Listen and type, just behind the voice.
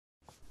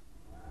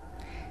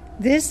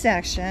This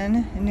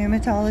section,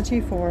 Pneumatology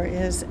IV,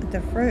 is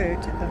the fruit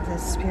of the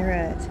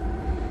Spirit.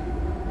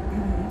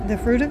 The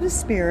fruit of the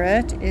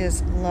Spirit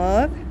is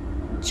love,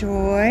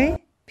 joy,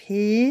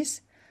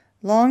 peace,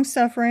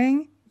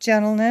 long-suffering,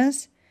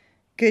 gentleness,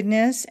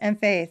 goodness, and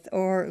faith,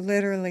 or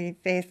literally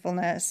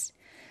faithfulness,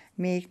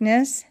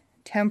 meekness,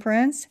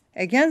 temperance.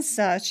 Against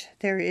such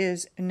there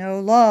is no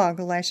law.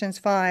 Galatians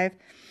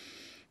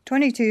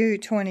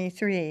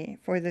 5:22-23.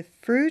 For the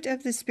fruit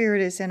of the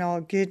Spirit is in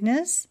all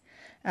goodness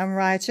and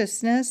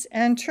righteousness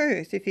and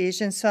truth.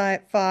 Ephesians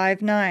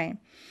 5:9.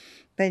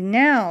 But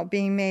now,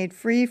 being made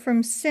free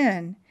from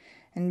sin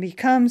and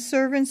become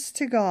servants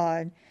to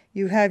God,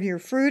 you have your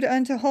fruit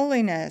unto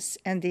holiness,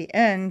 and the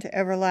end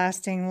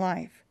everlasting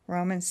life.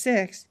 Romans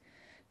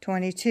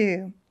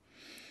 6:22.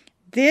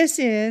 This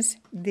is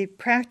the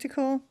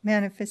practical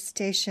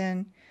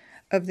manifestation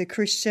of the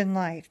Christian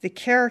life, the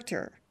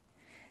character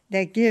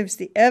that gives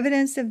the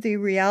evidence of the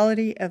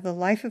reality of the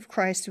life of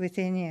Christ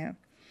within you.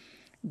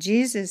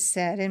 Jesus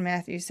said in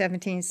Matthew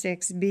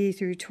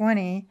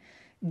 17:6b-20,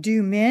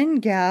 do men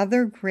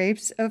gather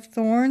grapes of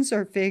thorns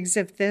or figs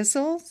of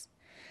thistles?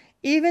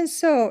 Even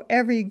so,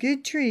 every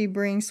good tree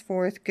brings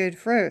forth good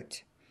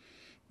fruit,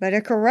 but a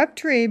corrupt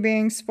tree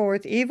brings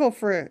forth evil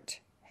fruit.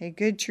 A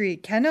good tree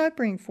cannot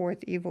bring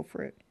forth evil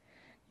fruit,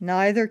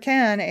 neither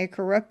can a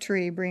corrupt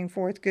tree bring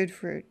forth good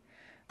fruit.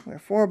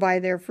 Wherefore by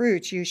their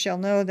fruits you shall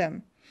know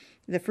them.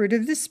 The fruit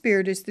of the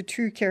Spirit is the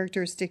true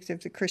characteristics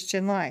of the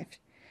Christian life.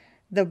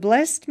 The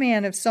blessed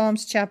man of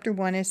Psalms chapter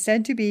 1 is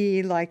said to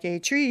be like a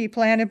tree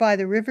planted by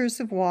the rivers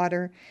of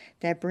water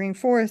that bring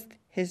forth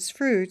his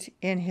fruit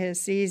in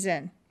his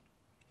season.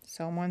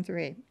 Psalm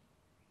 1:3.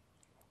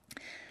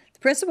 The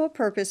principal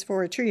purpose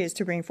for a tree is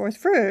to bring forth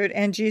fruit,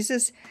 and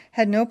Jesus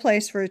had no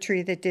place for a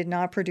tree that did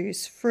not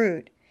produce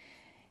fruit.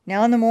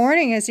 Now in the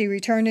morning, as he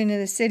returned into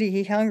the city,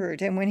 he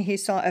hungered, and when he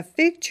saw a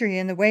fig tree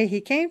in the way,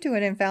 he came to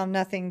it and found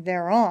nothing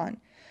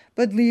thereon,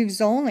 but leaves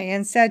only,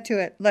 and said to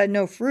it, let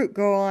no fruit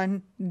go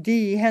on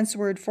thee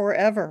henceforward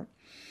forever.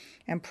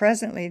 And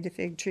presently the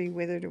fig tree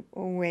withered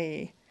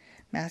away.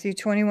 Matthew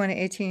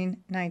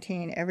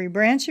 21:18-19. Every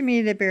branch in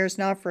me that bears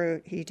not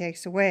fruit, he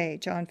takes away.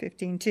 John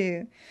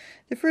 15:2.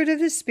 The fruit of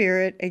the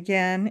Spirit,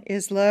 again,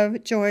 is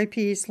love, joy,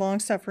 peace,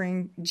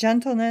 long-suffering,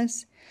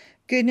 gentleness,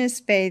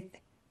 goodness, faith,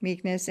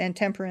 meekness, and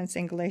temperance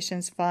in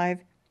Galatians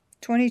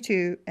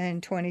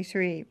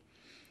 5:22-23.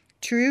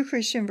 True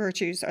Christian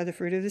virtues are the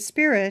fruit of the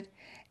Spirit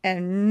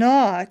and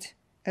not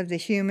of the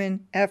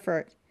human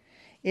effort.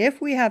 If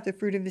we have the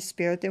fruit of the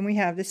Spirit, then we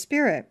have the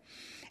Spirit.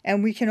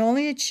 And we can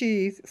only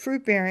achieve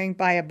fruit-bearing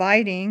by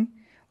abiding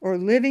or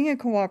living in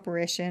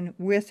cooperation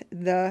with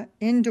the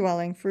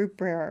indwelling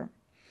fruit-bearer.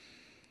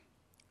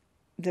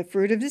 The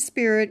fruit of the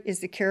Spirit is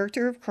the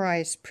character of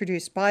Christ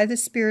produced by the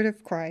Spirit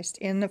of Christ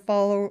in the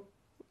follower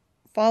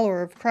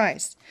of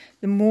Christ.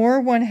 The more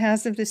one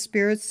has of the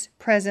Spirit's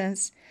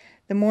presence,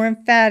 the more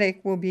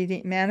emphatic will be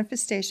the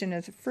manifestation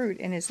of the fruit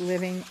in his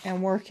living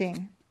and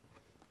working.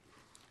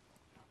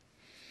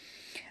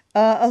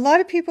 A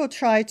lot of people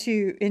try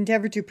to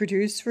endeavor to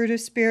produce fruit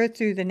of Spirit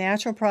through the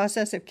natural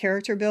process of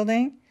character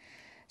building,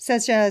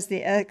 such as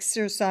the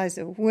exercise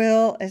of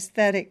will,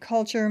 aesthetic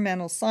culture,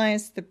 mental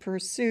science, the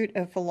pursuit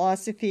of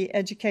philosophy,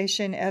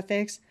 education,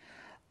 ethics,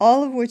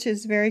 all of which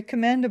is very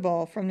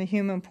commendable from the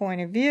human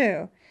point of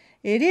view.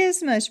 It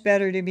is much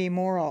better to be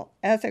moral,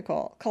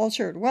 ethical,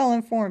 cultured,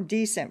 well-informed,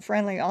 decent,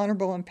 friendly,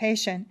 honorable, and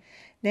patient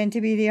than to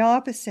be the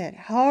opposite.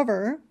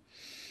 However,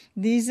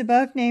 these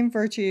above-named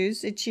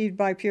virtues achieved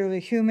by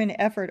purely human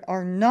effort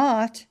are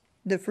not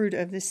the fruit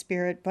of the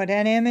Spirit, but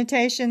an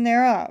imitation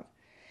thereof.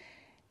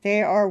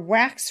 They are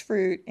wax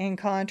fruit in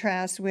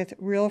contrast with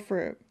real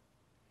fruit.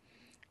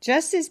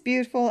 Just as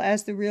beautiful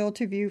as the real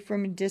to view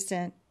from a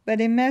distance, but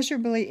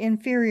immeasurably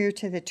inferior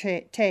to the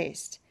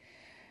taste.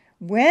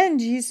 When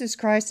Jesus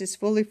Christ is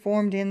fully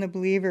formed in the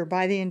believer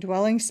by the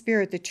indwelling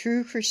Spirit, the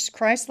true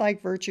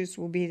Christ-like virtues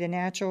will be the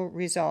natural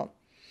result.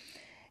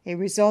 A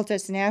result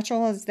as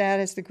natural as that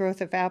is the growth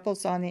of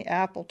apples on the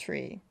apple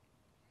tree.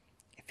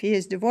 If he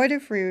is devoid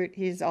of fruit,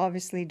 he is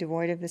obviously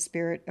devoid of the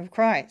Spirit of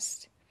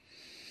Christ.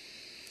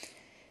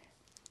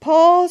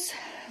 Paul's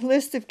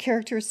list of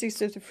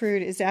characteristics of the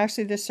fruit is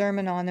actually the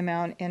Sermon on the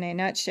Mount in a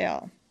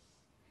nutshell.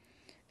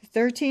 The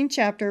 13th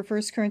chapter of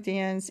 1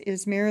 Corinthians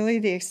is merely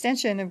the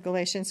extension of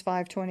Galatians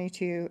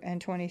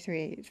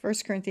 5:22-23. 1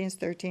 Corinthians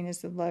 13 is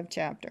the love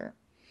chapter.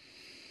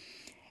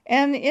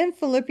 And in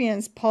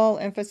Philippians, Paul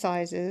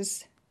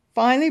emphasizes,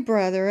 finally,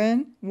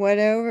 brethren,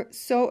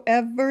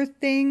 whatsoever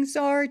things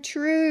are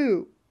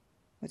true,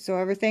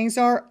 whatsoever things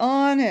are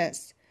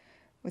honest,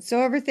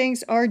 whatsoever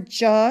things are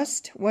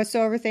just,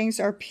 whatsoever things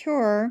are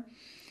pure,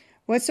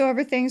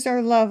 whatsoever things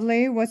are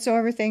lovely,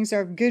 whatsoever things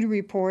are of good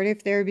report,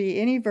 if there be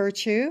any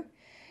virtue,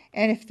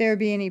 and if there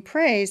be any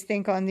praise,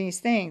 think on these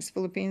things.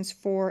 Philippians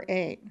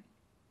 4:8.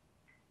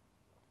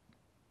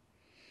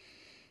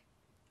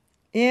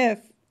 If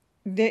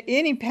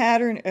any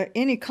pattern,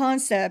 any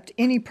concept,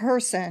 any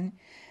person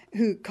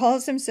who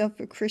calls himself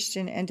a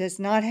Christian and does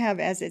not have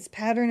as its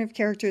pattern of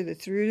character the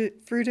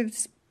fruit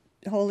of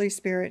Holy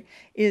Spirit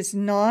is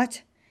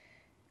not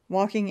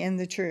walking in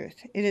the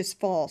truth. It is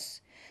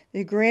false.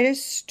 The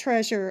greatest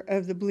treasure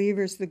of the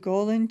believer is the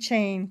golden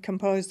chain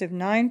composed of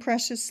 9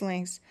 precious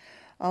links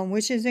on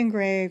which is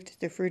engraved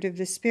the fruit of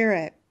the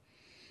Spirit,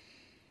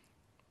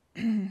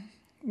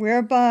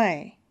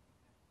 whereby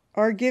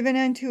are given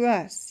unto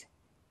us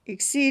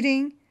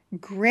exceeding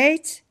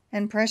great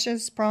and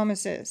precious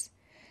promises,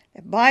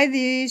 that by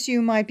these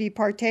you might be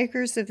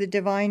partakers of the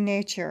divine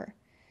nature,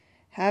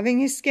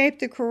 having escaped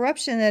the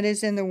corruption that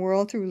is in the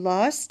world through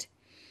lust.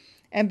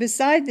 And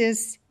beside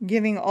this,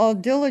 giving all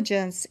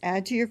diligence,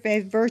 add to your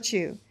faith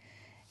virtue,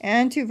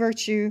 and to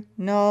virtue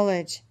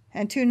knowledge,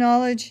 and to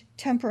knowledge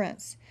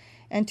temperance,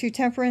 and to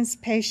temperance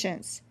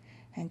patience,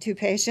 and to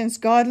patience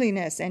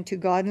godliness, and to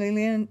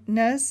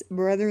godliness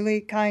brotherly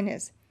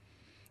kindness,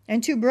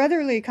 and to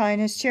brotherly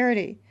kindness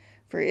charity.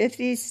 For if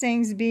these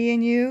things be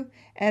in you,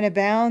 and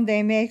abound,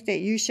 they make that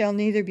you shall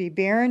neither be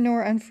barren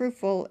nor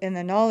unfruitful in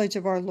the knowledge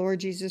of our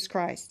Lord Jesus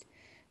Christ.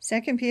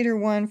 2 Peter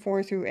 1,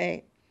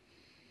 4-8.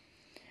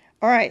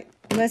 All right,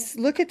 let's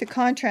look at the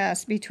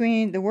contrast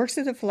between the works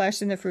of the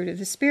flesh and the fruit of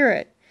the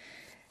Spirit.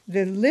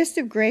 The list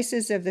of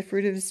graces of the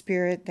fruit of the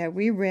Spirit that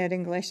we read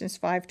in Galatians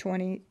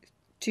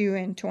 5:22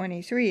 and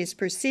 23 is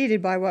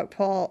preceded by what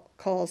Paul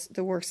calls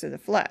the works of the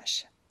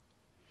flesh.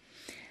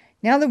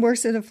 Now the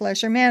works of the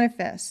flesh are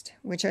manifest,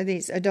 which are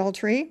these: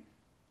 adultery,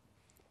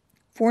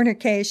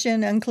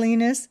 fornication,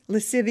 uncleanness,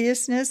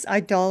 lasciviousness,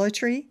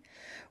 idolatry,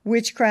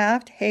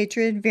 witchcraft,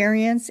 hatred,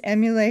 variance,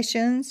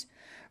 emulations,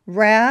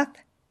 wrath,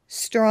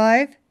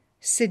 strife,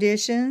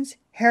 seditions,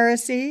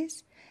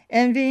 heresies,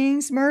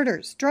 envyings,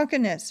 murders,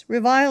 drunkenness,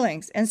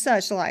 revilings, and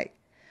such like,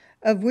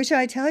 of which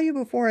I tell you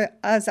before,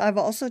 as I've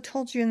also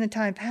told you in the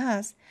time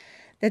past,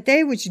 that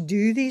they which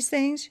do these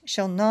things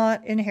shall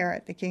not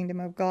inherit the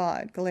kingdom of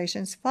God.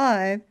 Galatians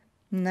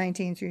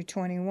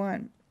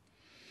 5:19-21.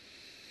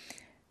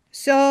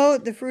 So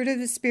the fruit of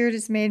the Spirit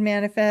is made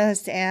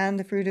manifest, and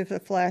the fruit of the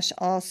flesh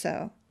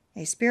also.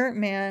 A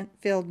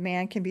spirit-filled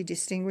man can be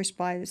distinguished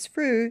by this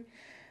fruit,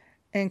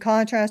 in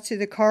contrast to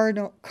the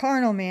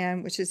carnal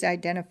man, which is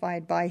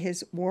identified by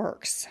his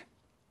works.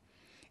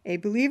 A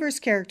believer's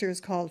character is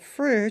called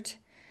fruit.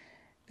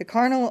 The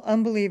carnal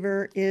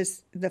unbeliever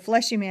the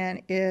fleshy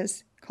man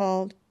is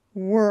called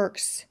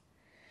works.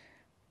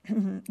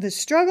 The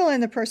struggle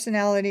in the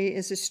personality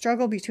is a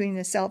struggle between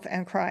the self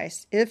and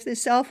Christ. If the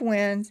self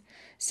wins,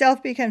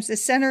 self becomes the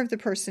center of the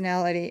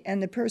personality,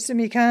 and the person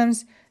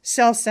becomes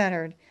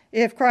self-centered.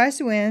 If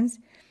Christ wins,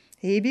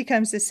 he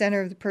becomes the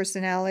center of the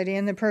personality,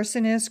 and the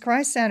person is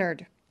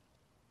Christ-centered.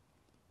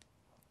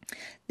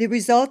 The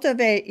result of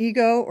an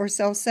ego or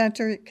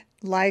self-centered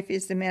life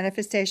is the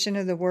manifestation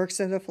of the works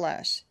of the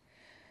flesh.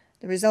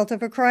 The result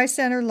of a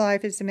Christ-centered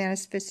life is the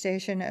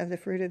manifestation of the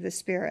fruit of the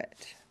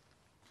Spirit.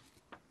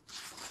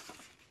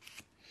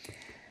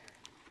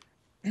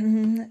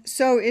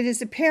 So it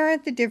is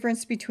apparent the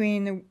difference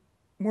between the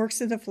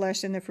works of the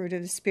flesh and the fruit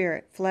of the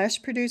Spirit.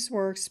 Flesh produces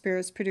works,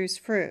 spirits produce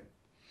fruit.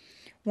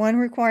 One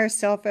requires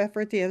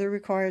self-effort, the other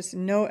requires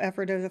no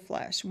effort of the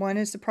flesh. One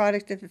is the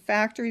product of the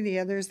factory, the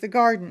other is the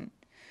garden.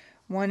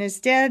 One is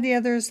dead, the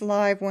other is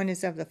alive. One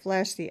is of the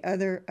flesh, the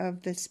other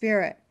of the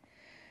Spirit.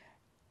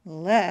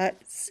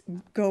 Let's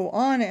go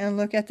on and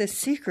look at the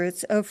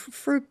secrets of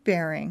fruit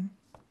bearing.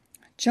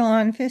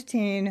 John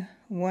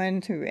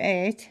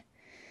 15:1-8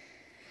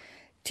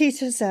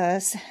 teaches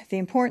us the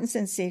importance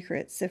and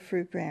secrets of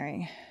fruit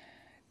bearing.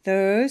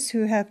 Those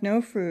who have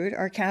no fruit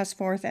are cast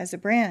forth as a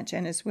branch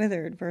and is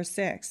withered, verse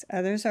 6.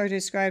 Others are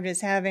described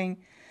as having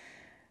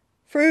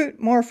fruit,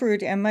 more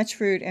fruit, and much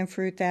fruit, and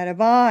fruit that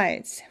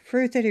abides.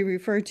 Fruit that he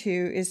referred to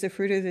is the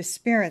fruit of the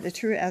Spirit, the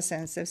true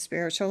essence of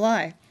spiritual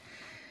life.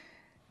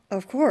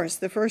 Of course,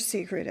 the first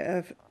secret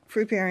of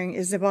fruit bearing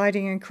is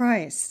abiding in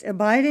Christ.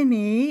 Abide in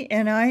me,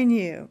 and I in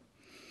you.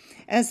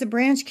 As the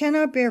branch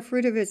cannot bear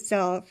fruit of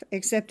itself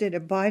except it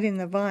abide in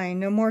the vine,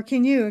 no more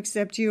can you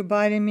except you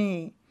abide in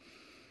me.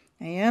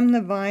 I am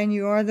the vine,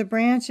 you are the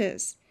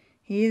branches.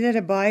 He that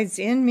abides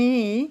in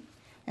me,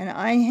 and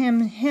I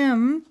in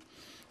him,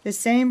 the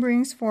same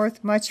brings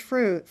forth much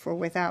fruit, for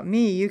without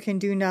me you can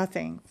do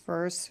nothing.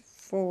 Verse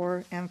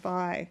 4 and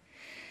 5.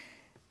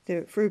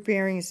 The fruit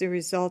bearing is the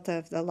result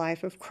of the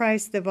life of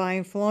Christ, the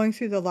vine flowing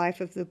through the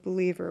life of the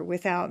believer.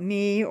 Without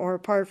me, or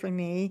apart from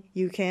me,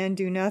 you can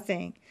do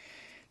nothing.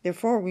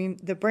 Therefore,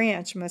 the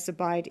branch must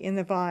abide in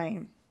the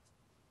vine.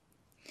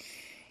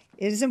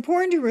 It is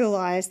important to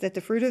realize that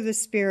the fruit of the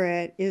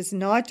Spirit is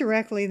not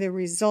directly the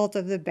result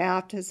of the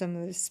baptism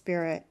of the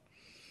Spirit.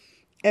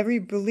 Every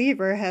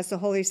believer has the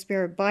Holy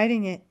Spirit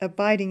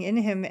abiding in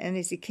him, and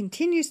as he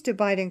continues to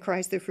abide in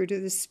Christ, the fruit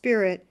of the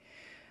Spirit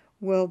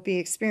will be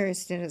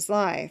experienced in his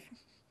life.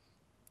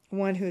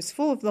 One who is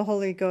full of the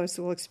Holy Ghost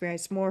will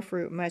experience more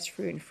fruit, much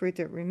fruit, and fruit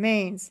that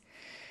remains.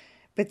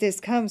 But this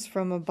comes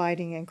from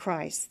abiding in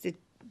Christ.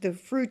 The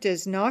fruit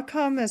does not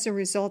come as a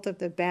result of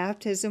the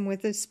baptism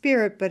with the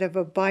Spirit, but of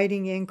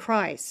abiding in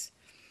Christ.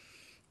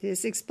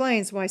 This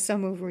explains why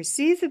some who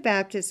receive the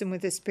baptism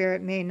with the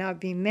Spirit may not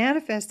be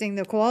manifesting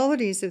the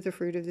qualities of the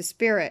fruit of the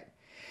Spirit.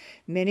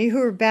 Many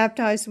who are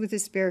baptized with the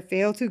Spirit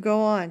fail to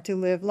go on to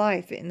live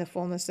life in the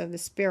fullness of the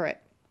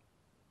Spirit.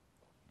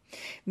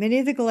 Many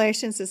of the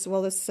Galatians, as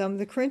well as some of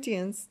the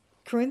Corinthians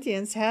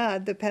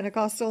had the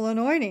Pentecostal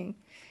anointing,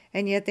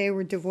 and yet they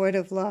were devoid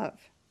of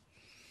love.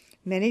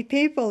 Many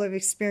people have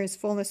experienced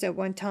fullness at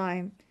one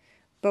time,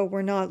 but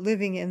were not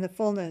living in the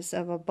fullness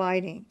of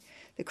abiding.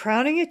 The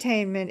crowning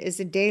attainment is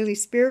a daily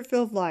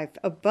Spirit-filled life,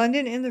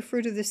 abundant in the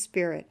fruit of the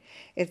Spirit.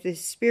 If the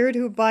Spirit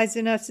who abides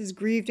in us is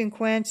grieved and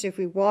quenched, if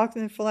we walk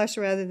in the flesh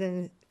rather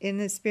than in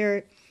the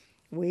Spirit,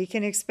 we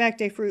can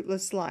expect a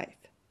fruitless life.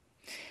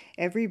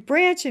 Every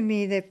branch in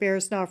me that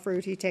bears not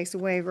fruit, he takes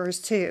away, verse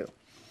 2.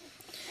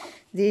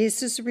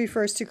 This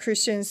refers to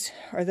Christians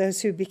or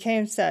those who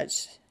became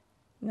such,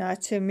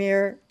 not to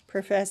mere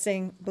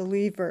professing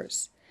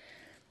believers.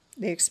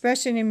 The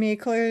expression in me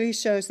clearly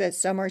shows that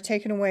some are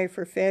taken away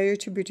for failure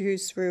to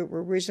produce fruit,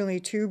 were originally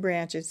 2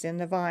 branches in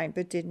the vine,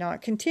 but did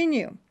not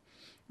continue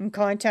in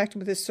contact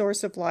with the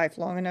source of life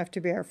long enough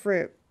to bear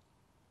fruit.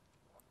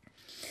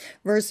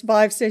 Verse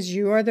 5 says,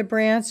 you are the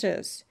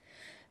branches.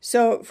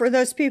 So for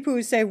those people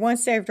who say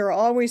once saved are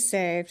always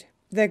saved,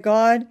 that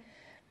God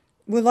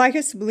would like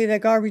us to believe that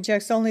God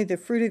rejects only the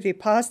fruit of the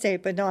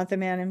apostate, but not the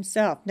man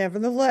himself.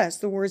 Nevertheless,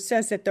 the word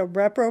says that the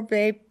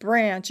reprobate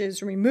branch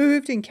is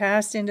removed and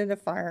cast into the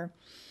fire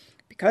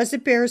because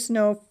it bears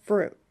no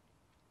fruit.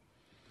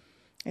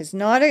 It's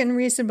not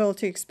unreasonable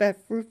to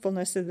expect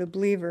fruitfulness of the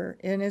believer,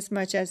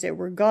 inasmuch as it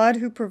were God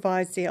who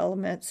provides the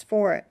elements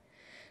for it.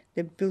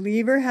 The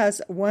believer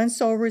has one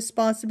sole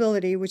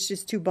responsibility, which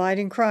is to abide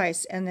in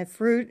Christ, and the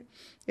fruit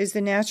is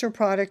the natural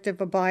product of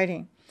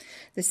abiding.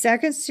 The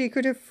second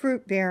secret of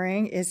fruit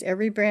bearing is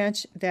every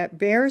branch that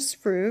bears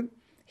fruit,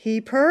 he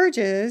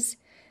purges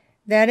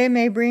that it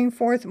may bring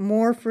forth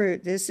more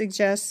fruit. This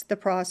suggests the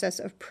process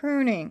of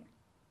pruning.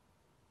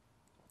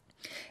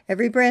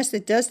 Every branch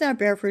that does not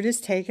bear fruit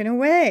is taken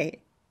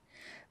away.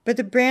 But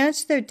the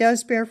branch that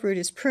does bear fruit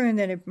is pruned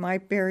that it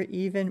might bear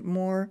even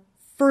more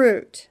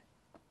fruit.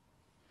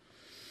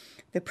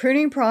 The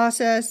pruning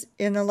process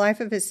in the life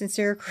of a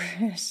sincere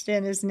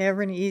Christian is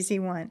never an easy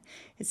one.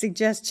 It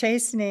suggests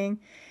chastening,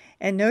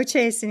 and no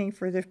chastening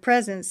for the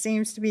present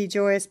seems to be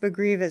joyous but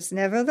grievous.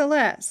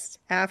 Nevertheless,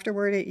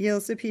 afterward it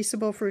yields the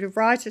peaceable fruit of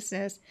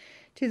righteousness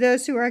to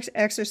those who are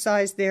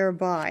exercised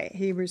thereby.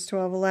 Hebrews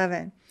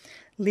 12:11.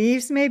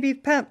 Leaves may be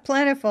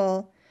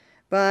plentiful,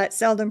 but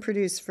seldom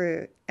produce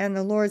fruit, and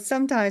the Lord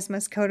sometimes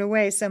must cut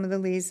away some of the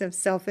leaves of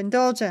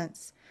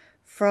self-indulgence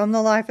from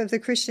the life of the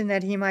Christian,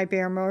 that he might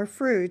bear more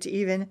fruit,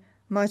 even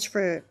much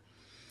fruit.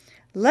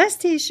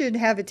 Lest he should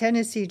have a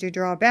tendency to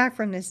draw back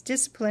from this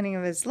disciplining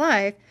of his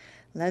life,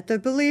 let the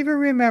believer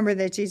remember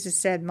that Jesus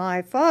said,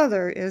 my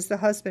Father is the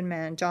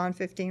husbandman, John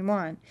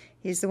 15:1.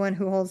 He's the one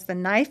who holds the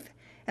knife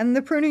and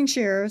the pruning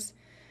shears,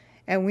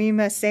 and we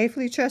must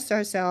safely trust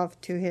ourselves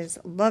to his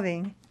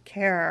loving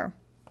care.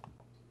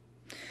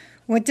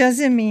 What does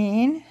it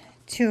mean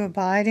to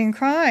abide in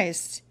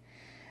Christ?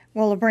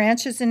 Well, a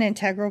branch is an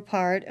integral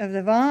part of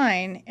the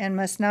vine and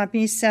must not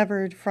be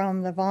severed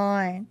from the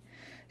vine.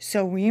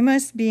 So we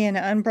must be in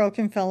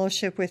unbroken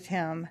fellowship with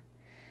him.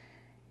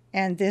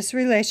 And this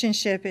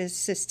relationship is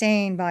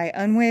sustained by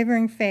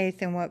unwavering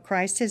faith in what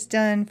Christ has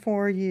done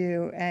for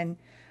you and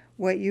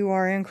what you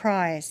are in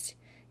Christ.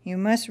 You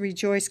must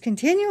rejoice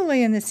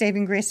continually in the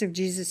saving grace of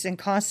Jesus and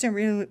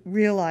constantly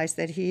realize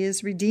that he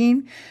is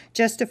redeemed,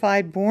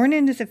 justified,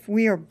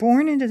 we are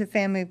born into the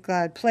family of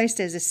God, placed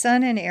as a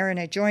son and heir and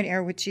a joint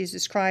heir with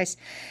Jesus Christ.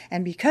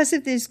 And because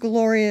of these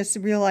glorious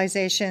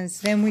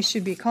realizations, then we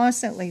should be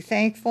constantly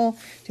thankful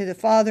to the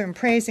Father in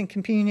praise and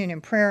communion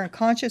and prayer and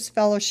conscious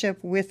fellowship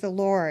with the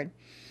Lord.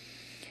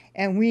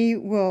 And we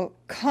will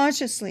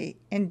consciously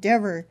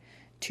endeavor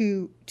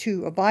to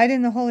abide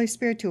in the Holy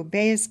Spirit, to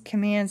obey his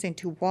commands, and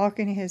to walk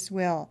in his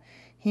will.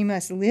 He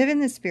must live in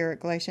the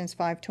Spirit, Galatians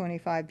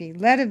 5:25, be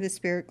led of the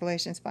Spirit,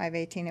 Galatians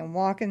 5:18, and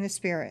walk in the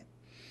Spirit.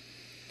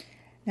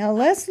 Now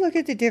let's look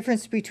at the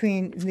difference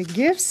between the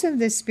gifts of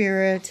the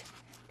Spirit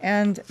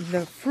and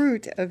the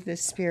fruit of the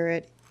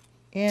Spirit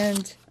in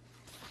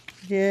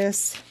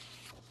this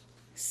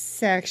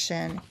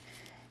section.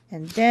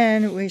 And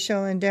then we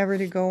shall endeavor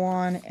to go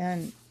on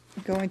and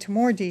go into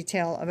more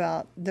detail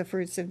about the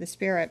fruits of the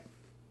Spirit.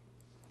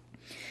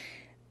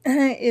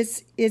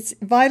 It's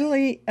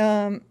vitally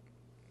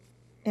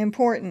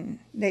important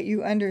that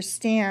you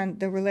understand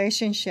the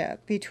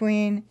relationship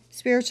between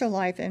spiritual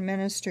life and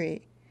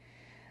ministry.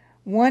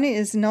 One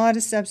is not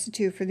a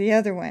substitute for the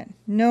other one.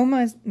 No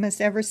one must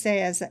ever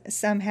say, as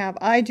some have,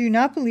 I do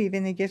not believe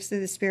in the gifts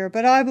of the Spirit,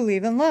 but I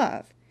believe in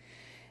love.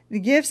 The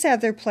gifts have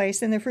their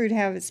place and the fruit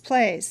have its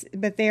place,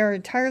 but they are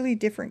entirely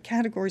different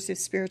categories of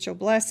spiritual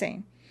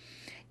blessing.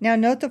 Now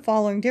note the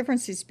following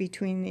differences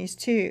between these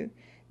two.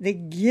 The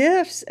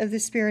gifts of the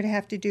Spirit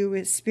have to do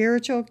with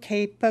spiritual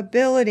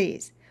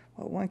capabilities,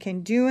 what one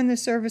can do in the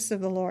service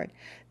of the Lord.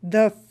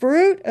 The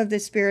fruit of the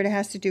Spirit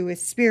has to do with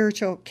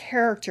spiritual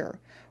character,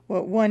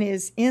 what one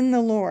is in the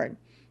Lord.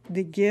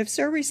 The gifts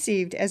are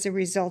received as a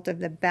result of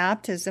the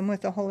baptism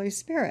with the Holy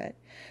Spirit.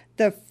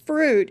 The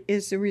fruit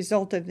is the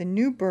result of the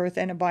new birth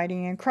and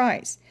abiding in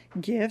Christ.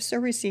 Gifts are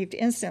received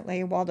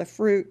instantly, while the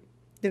fruit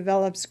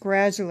develops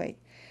gradually.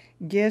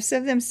 Gifts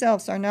of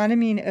themselves are not a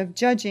means of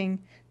judging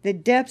the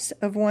depths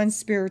of one's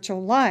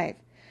spiritual life,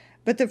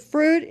 but the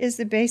fruit is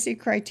the basic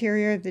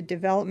criteria of the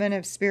development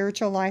of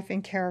spiritual life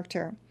and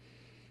character.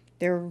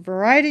 There are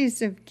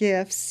varieties of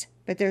gifts,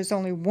 but there's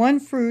only one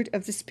fruit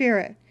of the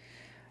Spirit.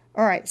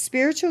 All right,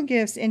 spiritual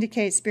gifts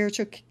indicate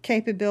spiritual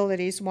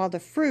capabilities, while the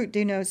fruit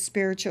denotes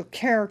spiritual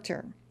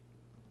character.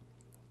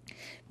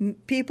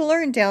 People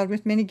are endowed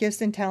with many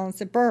gifts and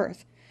talents at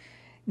birth.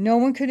 No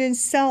one could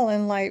excel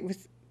in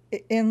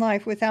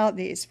life without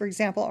these, for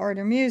example, art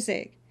or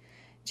music.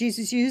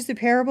 Jesus used the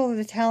parable of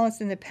the talents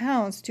and the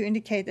pounds to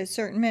indicate that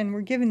certain men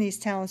were given these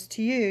talents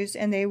to use,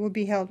 and they would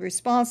be held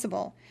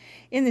responsible.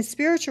 In the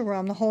spiritual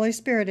realm, the Holy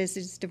Spirit, as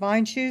His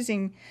divine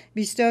choosing,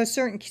 bestows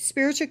certain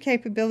spiritual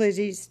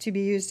capabilities to be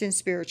used in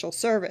spiritual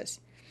service.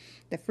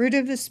 The fruit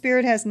of the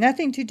Spirit has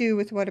nothing to do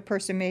with what a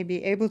person may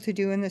be able to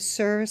do in the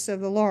service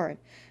of the Lord.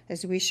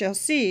 As we shall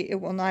see, it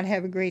will not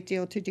have a great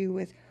deal to do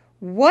with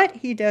what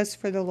he does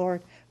for the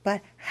Lord,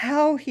 but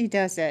how he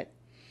does it.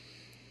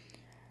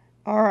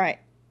 All right.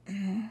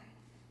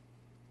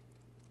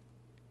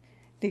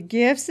 The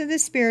gifts of the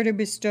Spirit are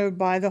bestowed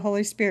by the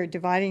Holy Spirit,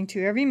 dividing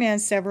to every man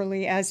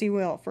severally as he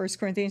will. 1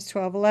 Corinthians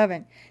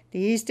 12:11.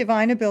 These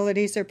divine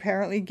abilities are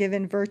apparently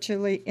given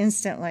virtually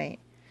instantly.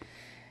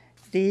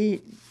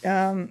 The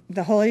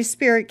Holy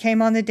Spirit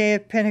came on the day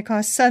of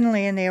Pentecost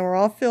suddenly, and they were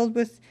all filled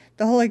with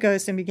the Holy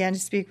Ghost and began to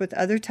speak with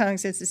other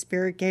tongues as the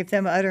Spirit gave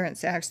them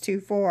utterance. Acts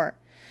 2:4.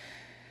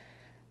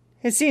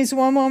 It seems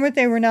one moment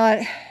they were not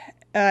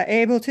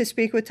able to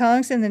speak with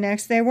tongues, and the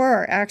next they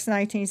were. Acts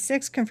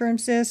 19:6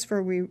 confirms this,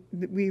 for we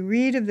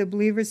read of the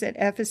believers at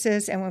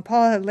Ephesus, and when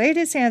Paul had laid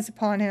his hands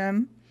upon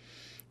him,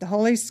 the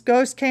Holy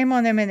Ghost came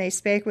on them, and they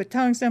spake with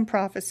tongues and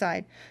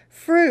prophesied.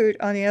 Fruit,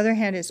 on the other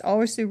hand, is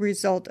always the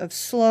result of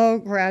slow,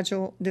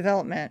 gradual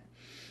development.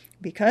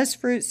 Because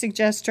fruit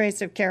suggests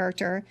traits of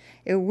character,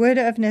 it would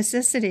of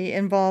necessity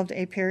involve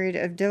a period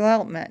of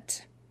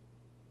development.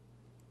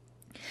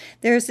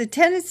 There is a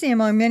tendency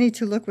among many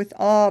to look with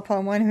awe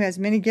upon one who has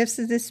many gifts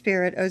of the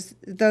Spirit, as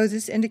though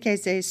this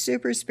indicates a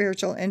super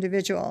spiritual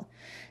individual.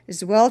 It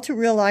is well to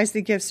realize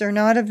the gifts are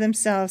not of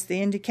themselves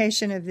the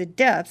indication of the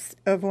depth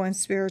of one's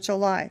spiritual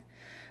life.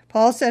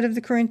 Paul said of the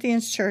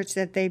Corinthians church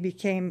that they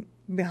became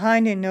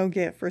behind in no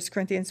gift, 1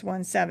 Corinthians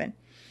 1:7. In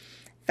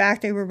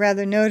fact, they were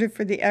rather noted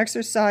for the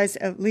exercise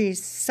of at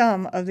least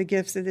some of the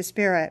gifts of the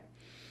Spirit.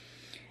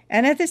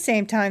 And at the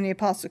same time, the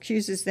apostle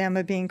accuses them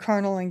of being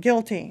carnal and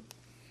guilty.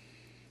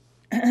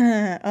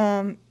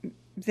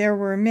 There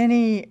were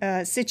many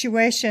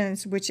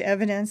situations which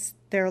evidenced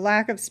their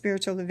lack of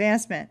spiritual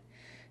advancement.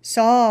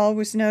 Saul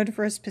was noted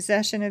for his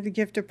possession of the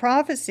gift of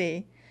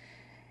prophecy,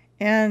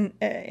 and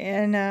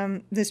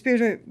the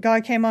Spirit of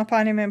God came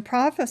upon him and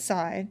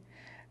prophesied,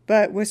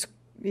 but was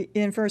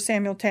in 1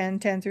 Samuel 10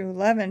 through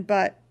 11.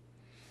 But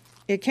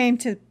it came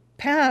to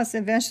pass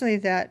eventually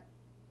that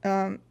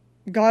God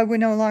would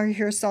no longer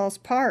hear Saul's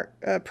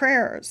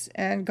prayers,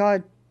 and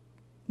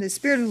the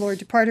Spirit of the Lord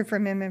departed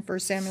from him in 1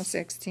 Samuel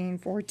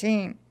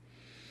 16:14.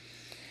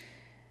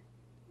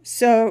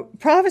 So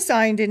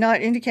prophesying did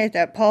not indicate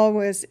that Paul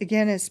was,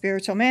 again, a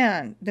spiritual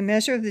man. The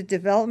measure of the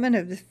development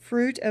of the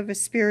fruit of a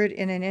spirit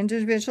in an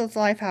individual's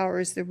life,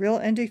 however, is the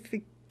real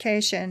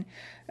indication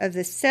of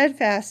the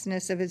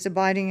steadfastness of his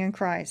abiding in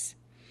Christ.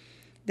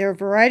 There are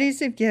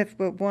varieties of gift,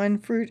 but one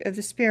fruit of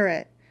the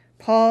Spirit.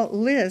 Paul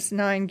lists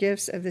 9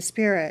 gifts of the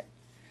Spirit.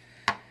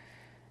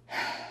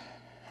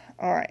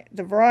 All right,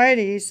 the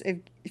varieties of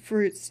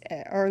fruits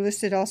are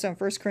listed also in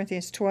 1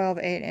 Corinthians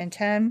 12:8 and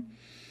 10,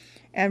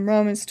 and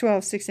Romans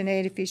 12:6 and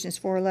 8, Ephesians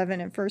 4:11,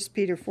 and 1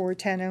 Peter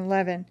 4:10 and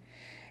 11.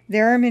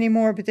 There are many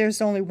more, but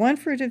there's only one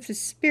fruit of the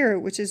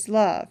Spirit, which is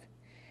love.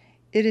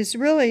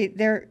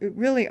 There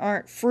really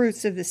aren't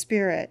fruits of the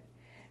Spirit.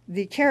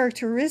 The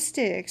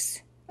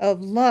characteristics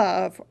of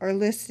love are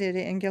listed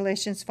in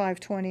Galatians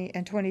 5:20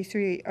 and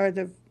 23.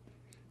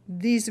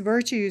 These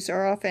virtues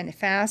are often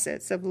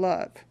facets of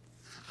love.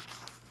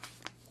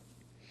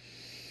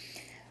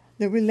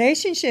 The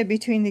relationship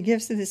between the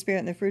gifts of the Spirit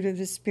and the fruit of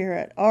the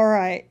Spirit. All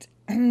right.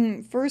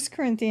 1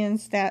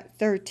 Corinthians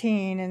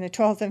 13 and the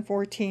 12th and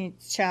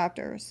 14th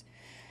chapters.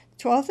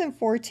 12th and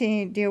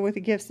 14th deal with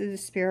the gifts of the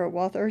Spirit,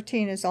 while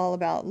 13 is all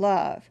about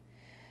love.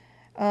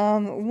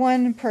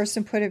 One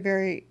person put it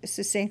very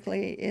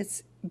succinctly.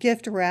 It's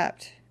gift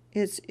wrapped.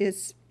 It's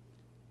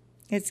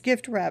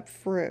gift wrapped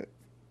fruit.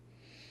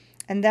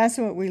 And that's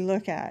what we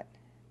look at.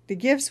 The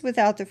gifts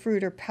without the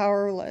fruit are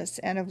powerless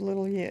and of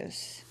little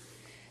use.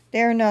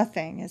 They are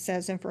nothing,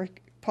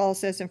 Paul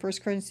says in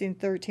 1 Corinthians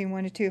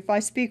 13:1-2. If I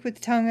speak with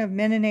the tongue of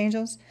men and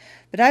angels,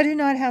 but I do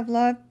not have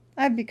love,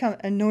 I have become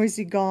a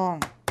noisy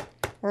gong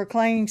or a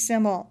clanging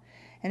cymbal.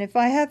 And if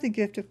I have the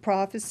gift of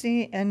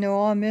prophecy and know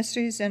all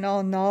mysteries and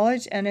all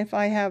knowledge, and if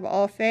I have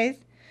all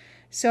faith,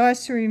 so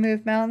as to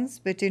remove mountains,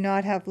 but do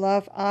not have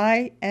love,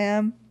 I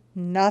am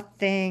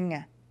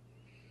nothing.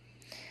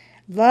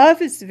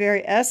 Love is the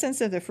very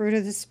essence of the fruit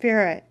of the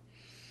Spirit.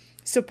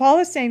 So Paul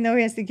is saying, though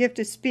he has the gift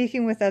of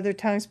speaking with other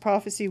tongues,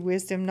 prophecy,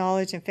 wisdom,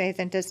 knowledge, and faith,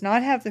 and does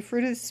not have the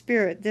fruit of the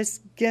Spirit, this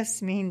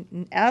gifts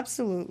mean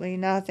absolutely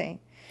nothing.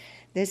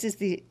 This is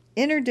the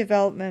inner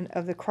development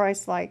of the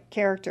Christ-like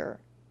character.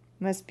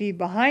 Must be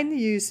behind the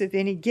use of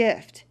any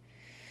gift.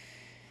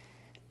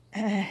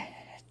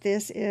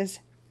 This is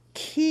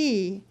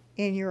key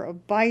in your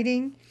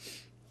abiding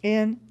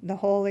in the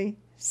Holy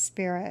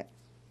Spirit.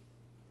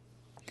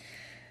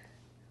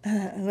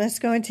 Let's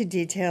go into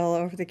detail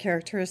over the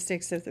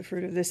characteristics of the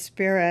fruit of the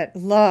Spirit.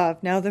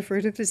 Love. Now the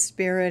fruit of the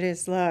Spirit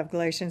is love.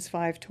 Galatians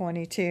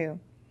 5:22.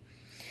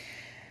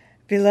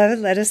 Beloved,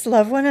 let us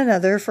love one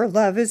another, for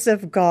love is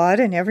of God,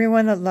 and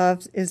everyone that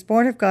loves is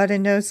born of God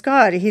and knows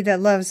God. He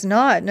that loves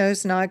not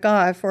knows not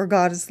God, for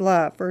God is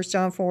love. 1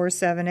 John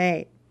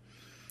 4:7-8.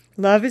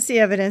 Love is the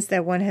evidence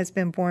that one has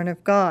been born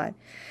of God.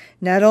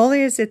 Not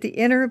only is it the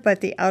inner,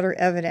 but the outer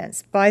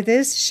evidence. By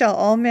this shall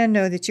all men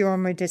know that you are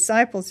my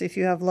disciples, if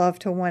you have love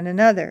to one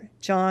another.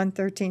 John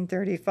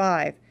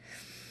 13:35.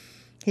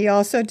 He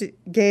also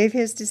gave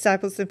his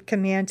disciples the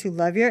command to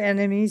love your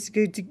enemies,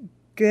 good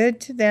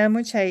to them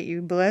which hate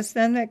you, bless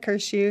them that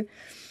curse you,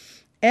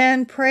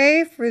 and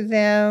pray for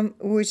them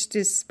which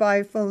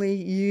despitefully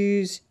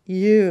use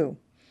you.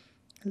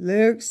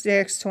 Luke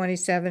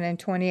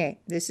 6:27-28.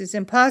 This is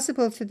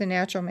impossible to the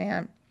natural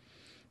man.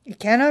 It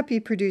cannot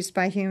be produced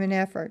by human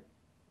effort.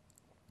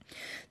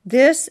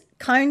 This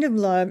kind of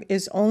love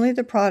is only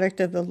the product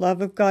of the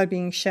love of God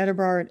being shed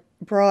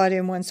abroad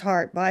in one's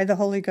heart by the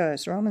Holy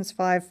Ghost. Romans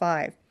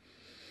 5:5.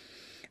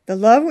 The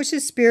love which the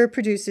Spirit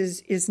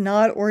produces is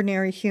not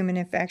ordinary human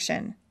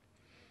affection.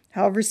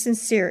 However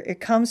sincere, it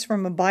comes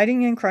from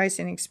abiding in Christ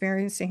and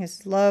experiencing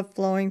His love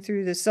flowing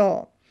through the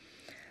soul.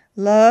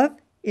 Love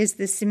is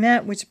the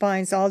cement which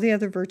binds all the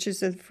other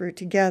virtues of the fruit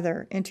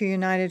together into a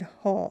united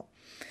whole.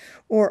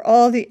 Or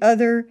all the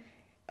other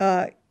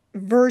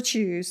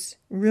virtues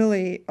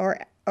really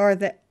are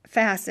the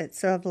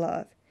facets of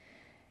love.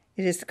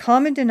 It is the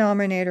common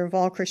denominator of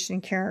all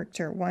Christian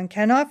character. One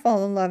cannot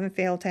fall in love and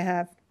fail to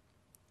have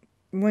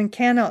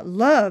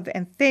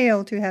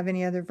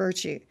any other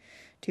virtue.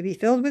 To be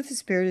filled with the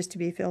Spirit is to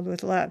be filled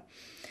with love.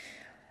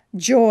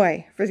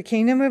 Joy. For the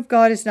kingdom of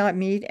God is not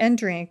meat and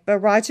drink, but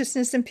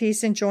righteousness and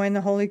peace and joy in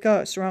the Holy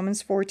Ghost.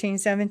 Romans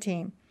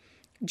 14:17.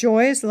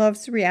 Joy is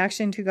love's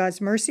reaction to God's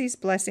mercies,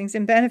 blessings,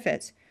 and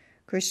benefits.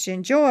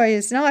 Christian joy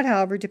is not,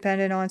 however,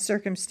 dependent on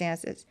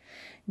circumstances.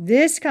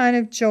 This kind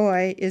of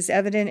joy is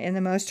evident in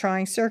the most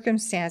trying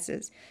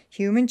circumstances.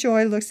 Human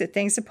joy looks at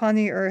things upon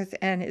the earth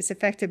and is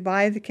affected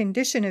by the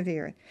condition of the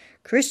earth.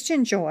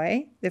 Christian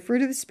joy, the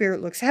fruit of the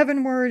Spirit, looks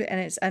heavenward and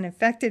is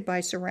unaffected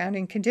by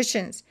surrounding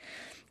conditions,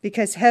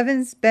 because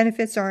heaven's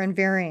benefits are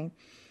unvarying.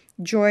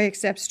 Joy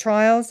accepts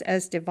trials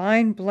as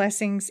divine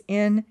blessings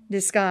in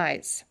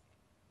disguise.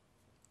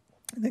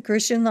 The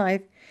Christian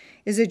life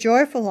is a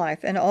joyful life,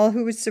 and all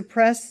who would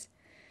suppress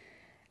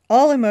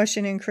all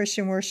emotion in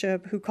Christian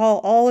worship, who call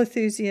all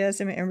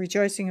enthusiasm and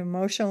rejoicing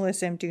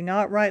emotionalism, do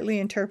not rightly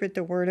interpret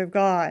the Word of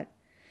God.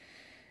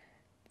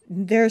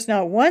 There's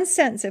not one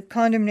sentence of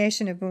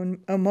condemnation of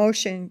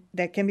emotion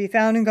that can be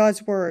found in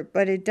God's Word,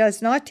 but it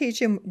does not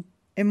teach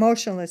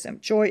emotionalism.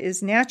 Joy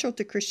is natural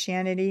to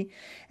Christianity,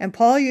 and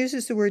Paul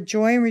uses the word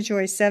joy and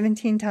rejoice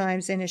 17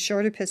 times in his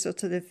short epistle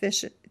to the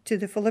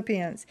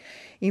Philippians.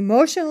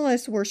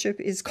 Emotionalist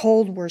worship is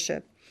cold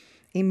worship.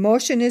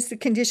 Emotion is the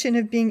condition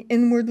of being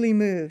inwardly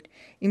moved.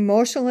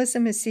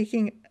 Emotionalism is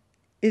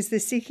the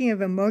seeking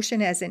of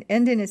emotion as an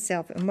end in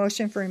itself,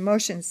 emotion for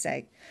emotion's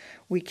sake.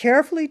 We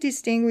carefully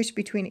distinguish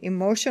between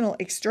emotional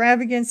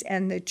extravagance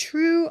and the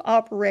true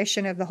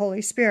operation of the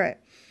Holy Spirit.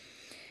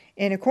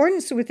 In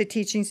accordance with the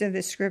teachings of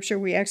this scripture,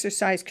 we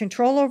exercise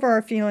control over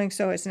our feelings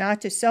so as not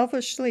to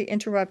selfishly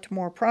interrupt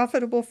more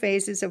profitable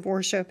phases of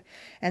worship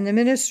and the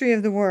ministry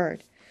of the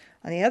Word.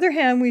 On the other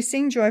hand, we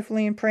sing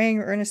joyfully and praying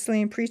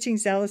earnestly and preaching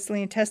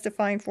zealously and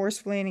testifying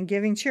forcefully and in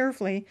giving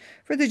cheerfully,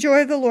 for the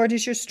joy of the Lord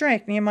is your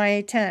strength.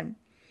 Nehemiah 8:10.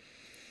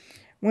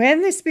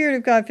 When the Spirit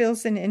of God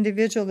fills an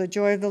individual, the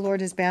joy of the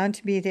Lord is bound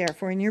to be there,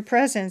 for in your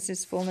presence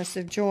is fullness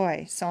of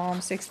joy. Psalm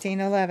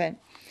 16:11.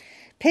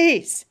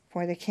 Peace.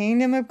 For the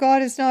kingdom of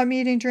God is not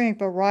meat and drink,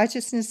 but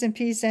righteousness and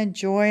peace and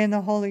joy in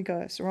the Holy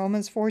Ghost.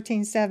 Romans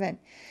 14:7.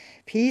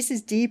 Peace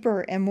is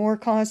deeper and more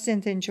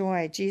constant than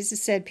joy.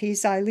 Jesus said,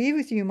 peace I leave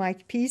with you, my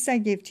peace I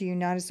give to you,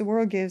 not as the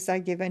world gives, I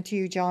give unto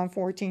you. John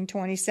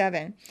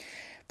 14:27.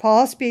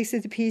 Paul speaks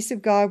of the peace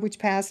of God which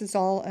passes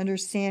all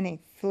understanding.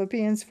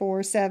 Philippians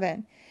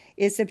 4:7.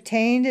 It's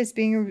obtained as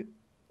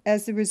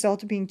the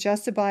result of being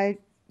justified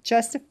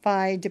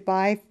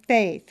by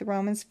faith.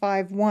 Romans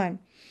 5:1.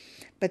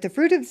 But the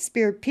fruit of the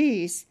Spirit,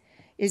 peace,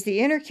 is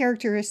the inner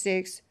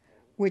characteristics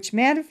which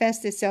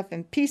manifest itself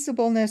in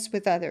peaceableness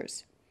with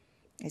others.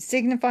 It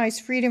signifies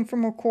freedom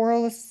from a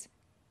quarrelsome,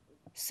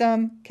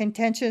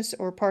 contentious,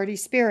 or party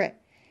spirit.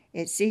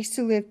 It seeks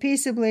to live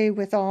peaceably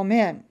with all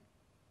men.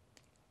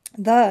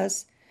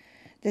 Thus,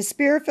 the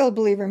Spirit-filled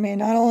believer may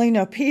not only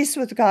know peace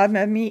with God,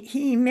 but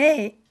he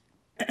may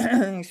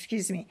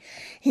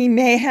he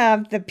may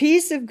have the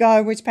peace of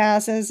God which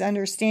passes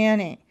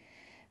understanding.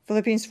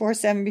 Philippians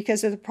 4:7,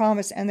 because of the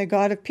promise, and the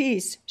God of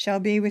peace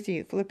shall be with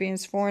you.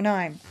 Philippians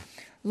 4:9.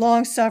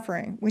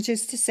 Long-suffering, which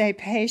is to say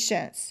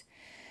patience.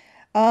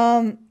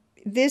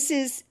 This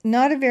is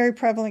not a very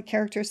prevalent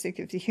characteristic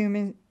of the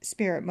human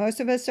spirit. Most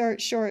of us are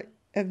short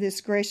of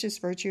this gracious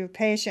virtue of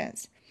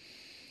patience.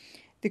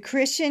 The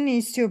Christian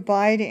needs to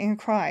abide in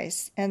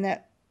Christ, and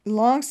that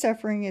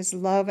long-suffering is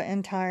love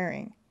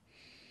untiring.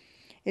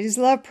 It is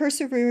love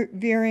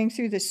persevering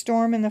through the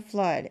storm and the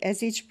flood.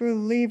 As each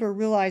believer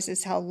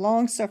realizes how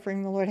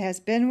long-suffering the Lord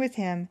has been with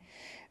him,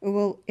 it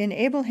will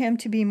enable him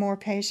to be more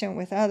patient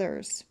with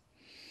others.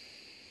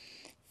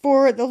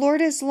 For the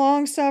Lord is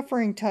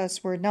long-suffering to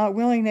usward, not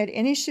willing that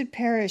any should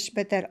perish,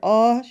 but that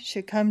all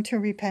should come to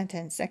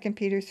repentance. 2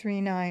 Peter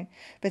 3:9.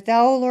 But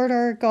thou, O Lord,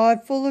 art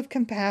God, full of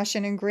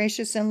compassion and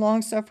gracious and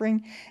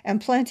long-suffering,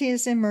 and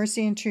plenteous in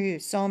mercy and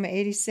truth. Psalm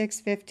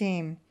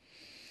 86:15.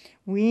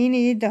 We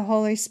need the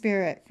Holy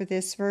Spirit for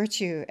this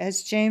virtue,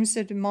 as James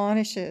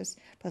admonishes.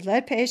 But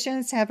let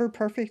patience have her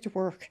perfect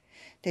work,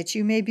 that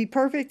you may be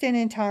perfect and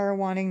entire,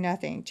 wanting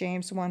nothing.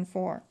 James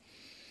 1:4.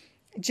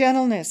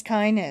 Gentleness,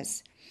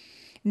 kindness.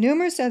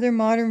 Numerous other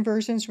modern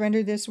versions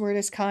render this word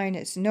as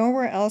kindness.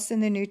 Nowhere else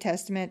in the New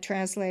Testament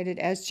translated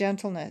as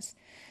gentleness.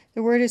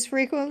 The word is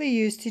frequently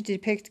used to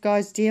depict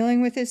God's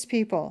dealing with his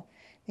people.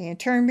 They in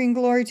turn bring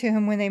glory to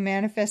him when they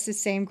manifest the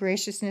same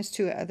graciousness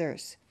to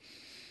others.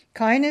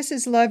 Kindness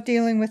is love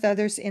dealing with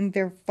others in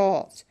their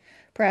faults.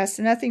 Perhaps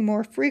nothing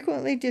more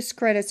frequently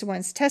discredits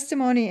one's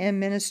testimony and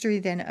ministry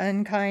than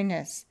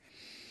unkindness.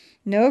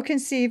 No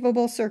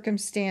conceivable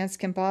circumstance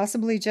can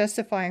possibly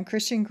justify on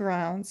Christian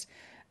grounds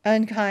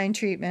unkind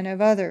treatment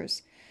of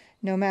others.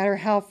 No matter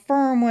how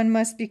firm one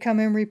must become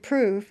in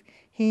reproof,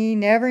 he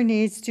never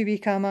needs to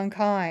become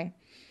unkind.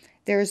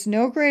 There is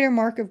no greater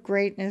mark of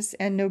greatness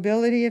and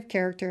nobility of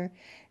character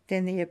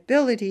than the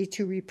ability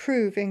to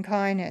reprove in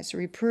kindness.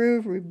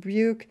 Reprove,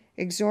 rebuke,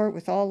 exhort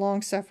with all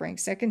long-suffering.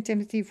 2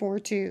 Timothy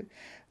 4:2.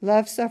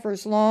 Love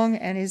suffers long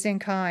and is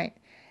kind.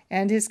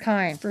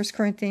 1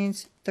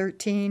 Corinthians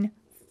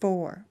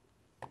 13:4.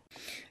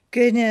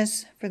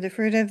 Goodness, for the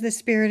fruit of the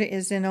Spirit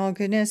is in all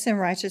goodness and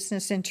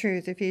righteousness and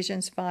truth.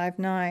 Ephesians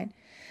 5:9.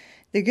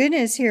 The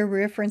goodness here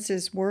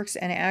references works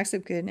and acts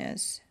of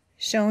goodness,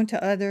 shown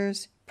to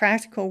others,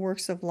 practical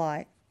works of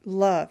life,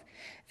 love.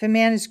 If a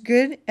man is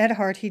good at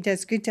heart, he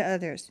does good to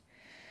others.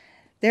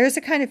 There is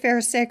a kind of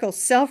pharisaical,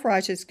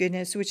 self-righteous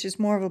goodness, which is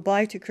more of a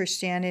blight to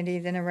Christianity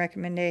than a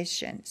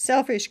recommendation.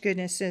 Selfish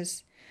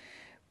goodness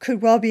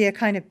could well be a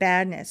kind of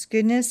badness.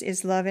 Goodness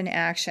is love in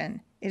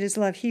action. It is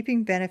love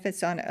heaping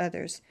benefits on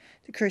others.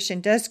 The Christian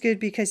does good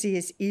because he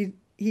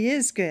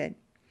is good.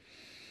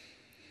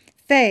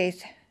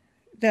 Faith.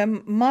 A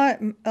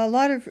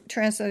lot of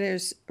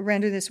translators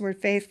render this word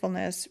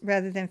faithfulness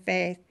rather than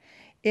faith.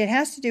 It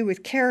has to do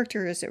with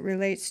character as it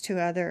relates to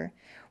other.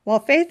 While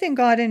faith in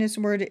God and his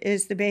word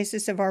is the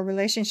basis of our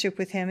relationship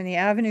with him and the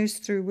avenues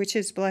through which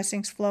his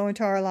blessings flow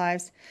into our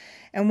lives,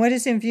 and what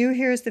is in view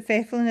here is the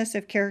faithfulness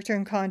of character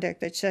and conduct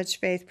that such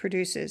faith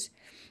produces.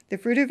 The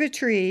fruit of a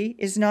tree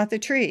is not the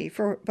tree,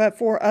 but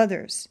for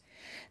others.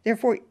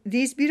 Therefore,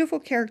 these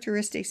beautiful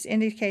characteristics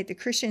indicate the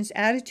Christian's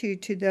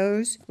attitude to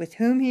those with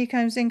whom he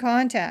comes in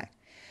contact.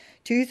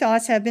 Two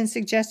thoughts have been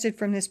suggested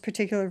from this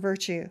particular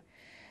virtue.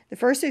 The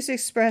first is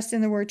expressed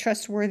in the word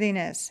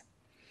trustworthiness.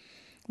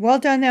 Well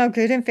done, thou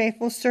good and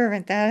faithful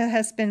servant. Thou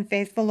hast been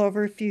faithful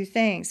over a few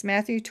things.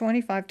 Matthew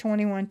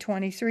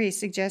 25:21-23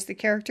 suggests the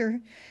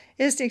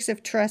characteristics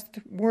of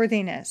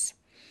trustworthiness.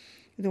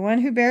 The one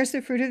who bears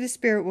the fruit of the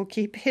Spirit will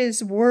keep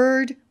his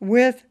word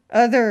with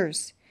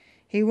others.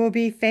 He will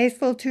be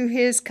faithful to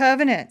his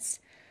covenants,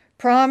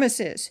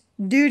 promises,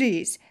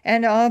 duties,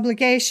 and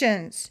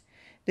obligations.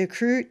 The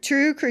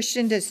true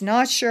Christian does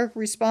not shirk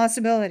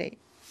responsibility.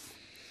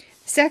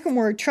 Second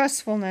word,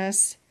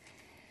 trustfulness,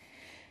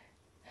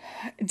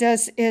 he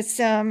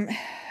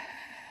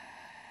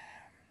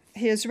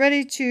is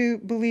ready to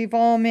believe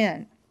all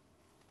men.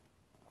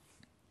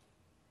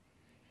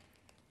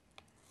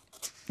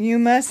 You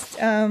must,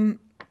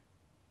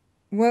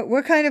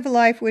 what kind of a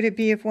life would it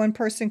be if one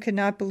person could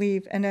not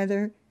believe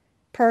another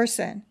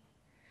person?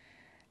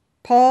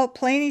 Paul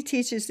plainly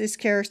teaches this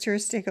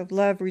characteristic of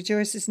love: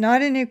 rejoices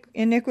not in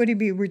iniquity,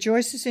 but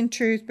rejoices in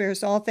truth,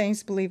 bears all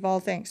things, believe all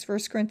things.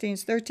 1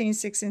 Corinthians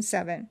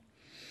 13:6-7.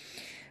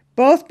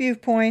 Both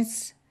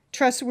viewpoints,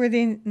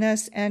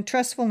 trustworthiness and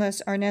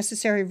trustfulness, are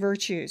necessary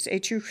virtues. A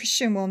true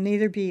Christian will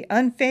neither be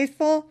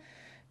unfaithful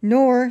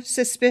nor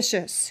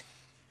suspicious.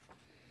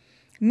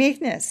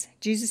 Meekness.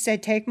 Jesus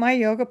said, "Take my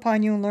yoke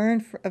upon you and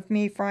learn of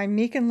me, for I am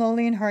meek and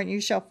lowly in heart, and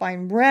you shall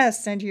find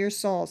rest unto your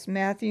souls."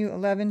 Matthew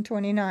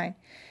 11:29.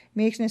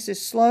 Meekness is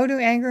slow to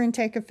anger and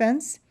take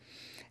offense.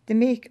 The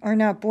meek are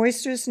not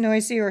boisterous,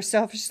 noisy, or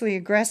selfishly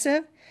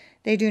aggressive.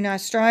 They do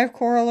not strive,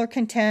 quarrel, or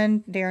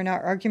contend. They are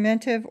not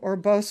argumentative or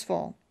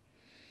boastful.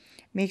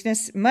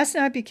 Meekness must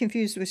not be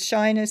confused with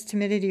shyness,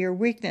 timidity, or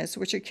weakness,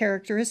 which are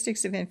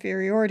characteristics of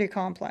inferiority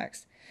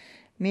complex.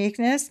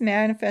 Meekness,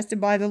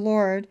 manifested by the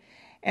Lord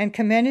and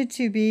commended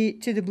to be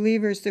to the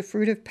believers the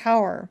fruit of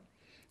power.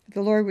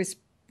 The Lord was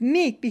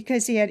meek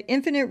because he had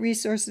infinite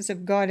resources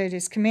of God at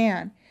his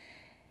command.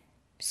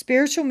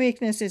 Spiritual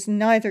meekness is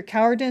neither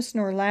cowardice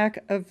nor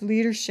lack of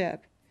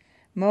leadership.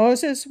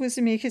 Moses was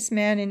the meekest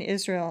man in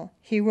Israel.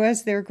 He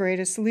was their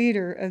greatest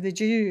leader of the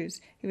Jews.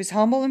 He was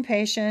humble and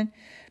patient,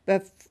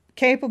 but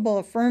capable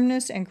of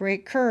firmness and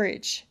great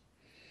courage.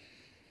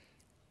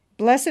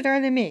 Blessed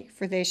are the meek,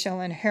 for they shall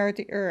inherit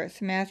the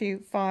earth. Matthew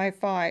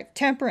 5:5.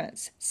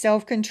 Temperance,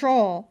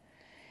 self-control,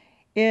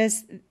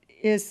 is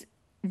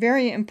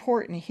very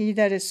important. He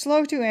that is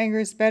slow to anger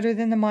is better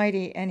than the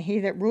mighty, and he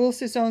that rules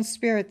his own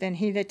spirit than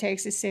he that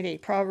takes a city.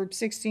 Proverbs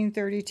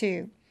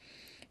 16:32.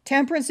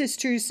 Temperance is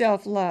true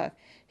self-love.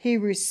 He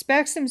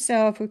respects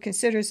himself who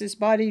considers his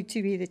body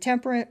to be the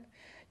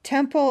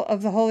temple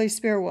of the Holy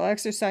Spirit, will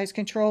exercise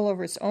control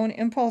over its own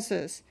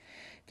impulses.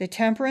 The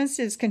temperance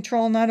is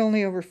control not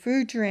only over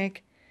food,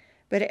 drink,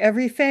 but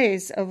every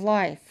phase of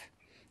life.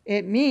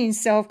 It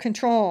means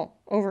self-control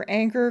over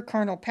anger,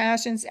 carnal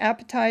passions,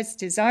 appetites,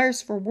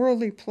 desires for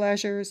worldly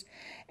pleasures,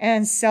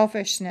 and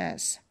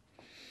selfishness.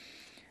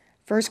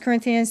 1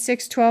 Corinthians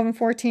 6:12 and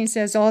 14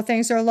 says, all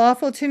things are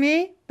lawful to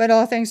me, but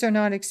all things are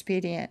not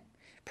expedient,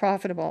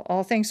 profitable.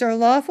 All things are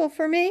lawful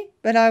for me,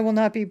 but I will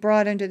not be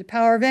brought under the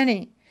power of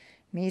any.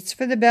 Meats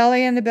for the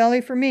belly, and the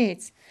belly for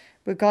meats.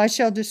 But God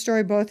shall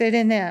destroy both it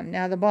and them.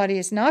 Now the body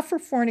is not for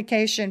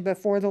fornication, but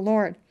for the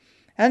Lord,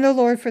 and the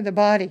Lord for the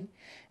body.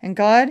 And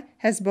God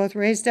has both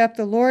raised up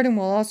the Lord, and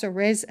will also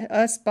raise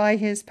us by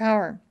his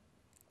power.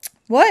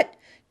 What?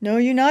 Know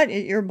you not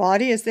that your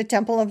body is the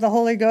temple of the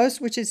Holy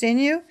Ghost, which is in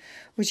you,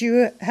 which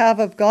you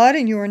have of God,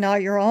 and you are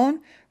not your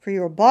own? For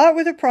you are bought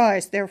with a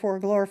price. Therefore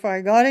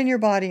glorify God in your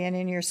body and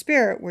in your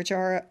spirit, which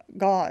are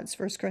God's.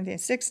 1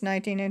 Corinthians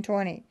 6:19 and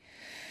 20.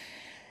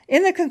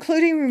 In the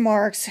concluding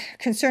remarks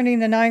concerning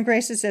the 9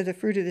 graces of the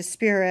fruit of the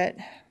Spirit,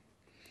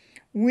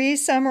 we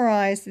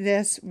summarize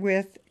this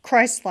with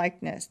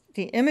Christ-likeness,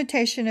 the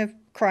imitation of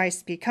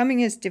Christ, becoming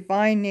his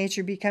divine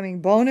nature, becoming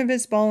bone of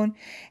his bone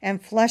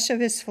and flesh of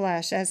his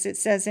flesh, as it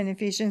says in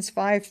Ephesians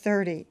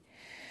 5:30.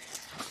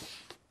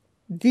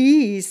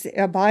 These,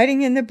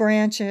 abiding in the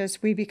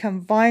branches, we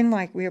become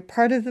vine-like. We are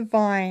part of the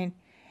vine,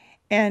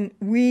 and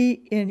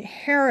we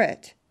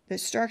inherit the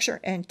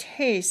structure and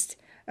taste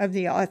of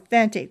the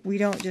authentic. We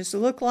don't just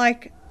look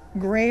like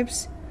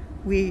grapes.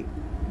 We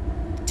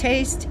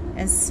taste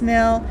and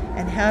smell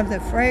and have the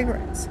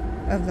fragrance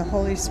of the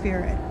Holy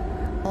Spirit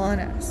on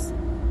us.